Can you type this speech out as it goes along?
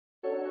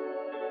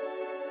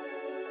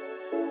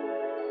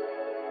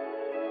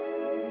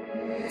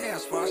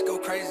Watch go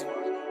crazy.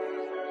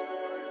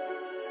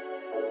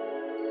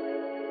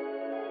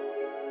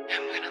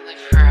 I'm gonna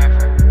live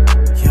forever.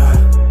 Yeah.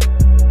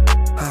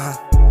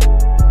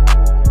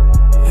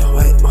 Yeah,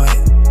 wait.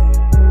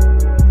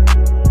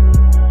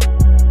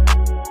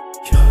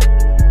 Yeah.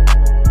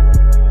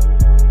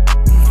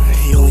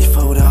 He only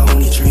fold out,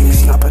 only dreaming.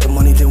 It's not about the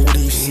money, then what are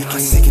you seeking? I'm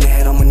sick in the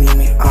head, I'm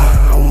anemic.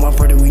 I want my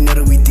brother, we know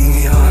that we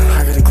demon.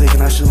 I got a click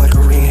and I shoot like a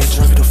ring.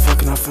 Drunk at the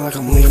fuck and I feel like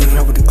I'm leaving.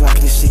 Up with the Glock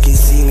and this shit can't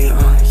see me.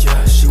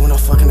 Yeah, she wanna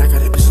fuck and I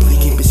got that bitch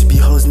leaking. Bitch be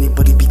hoes and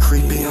but he be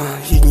creeping.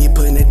 He can get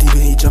put in that deep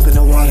and he jump in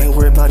the water. Ain't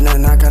worried about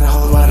nothing, I got a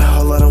whole lot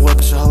of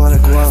weapons, a whole lot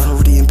of guava.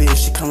 Over and bitch,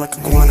 she come like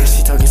a guana.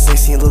 She talking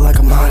sexy and look like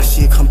a model.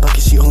 She a come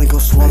bucket, she only gon'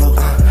 swallow.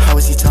 How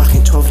is he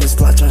talking? 12 in this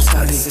block, trying to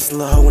stop this. This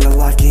little hoe when I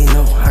lock in.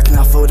 No, I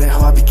cannot fold that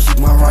hoe, I be keep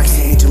my rocks.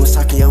 Angel was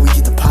talking, yeah, we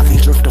get the poppin'.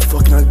 Drunk the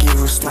fuck and I give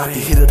her a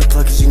sloppy. Hit her the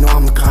plug cause you know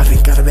I'm a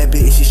godin'. Got a bad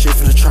bitch and she straight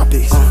from the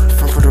tropics.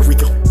 From Puerto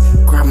Rico.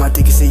 Grab my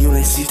dick and say you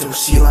necesito.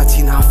 She a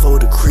Latina, I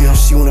fold the crib.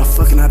 She wanna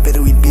fuck and I bet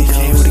that we beat.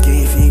 Can't with the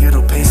game if he ain't got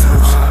no pesos.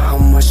 How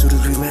much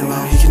shooters we lay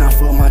low? He cannot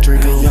fold my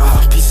Draco.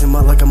 Yeah, piece him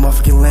up like a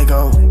motherfucking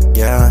Lego.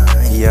 Yeah,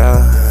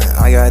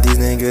 I got these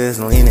niggas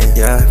leaning.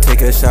 Yeah,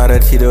 take a shot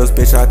at Tito's,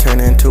 bitch, I turn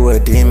into a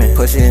demon.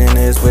 Pushing in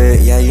this whip,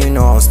 yeah, you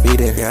know I'm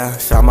speeding. Yeah,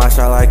 shot my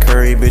shot like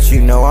Curry, bitch,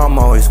 you know I'm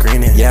always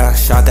greening. Yeah,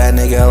 shot that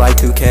nigga like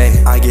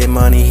 2K. I get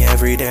money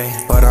every day,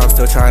 but I'm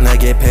still trying to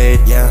get paid.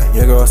 Yeah,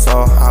 your girl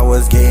saw I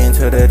was getting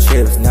to the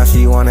chips, now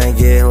she wanna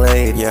get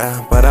laid.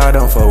 Yeah, but I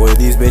don't fuck with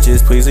these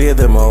bitches, please get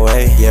them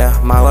away. Yeah,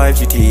 my life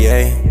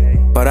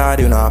GTA, but I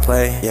do not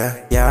play.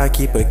 Yeah, I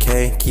keep a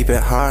K, keep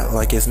it hot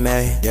like it's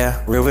May.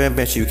 Yeah, real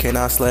bitch you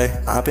cannot slay.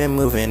 I've been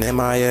moving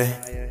MIA.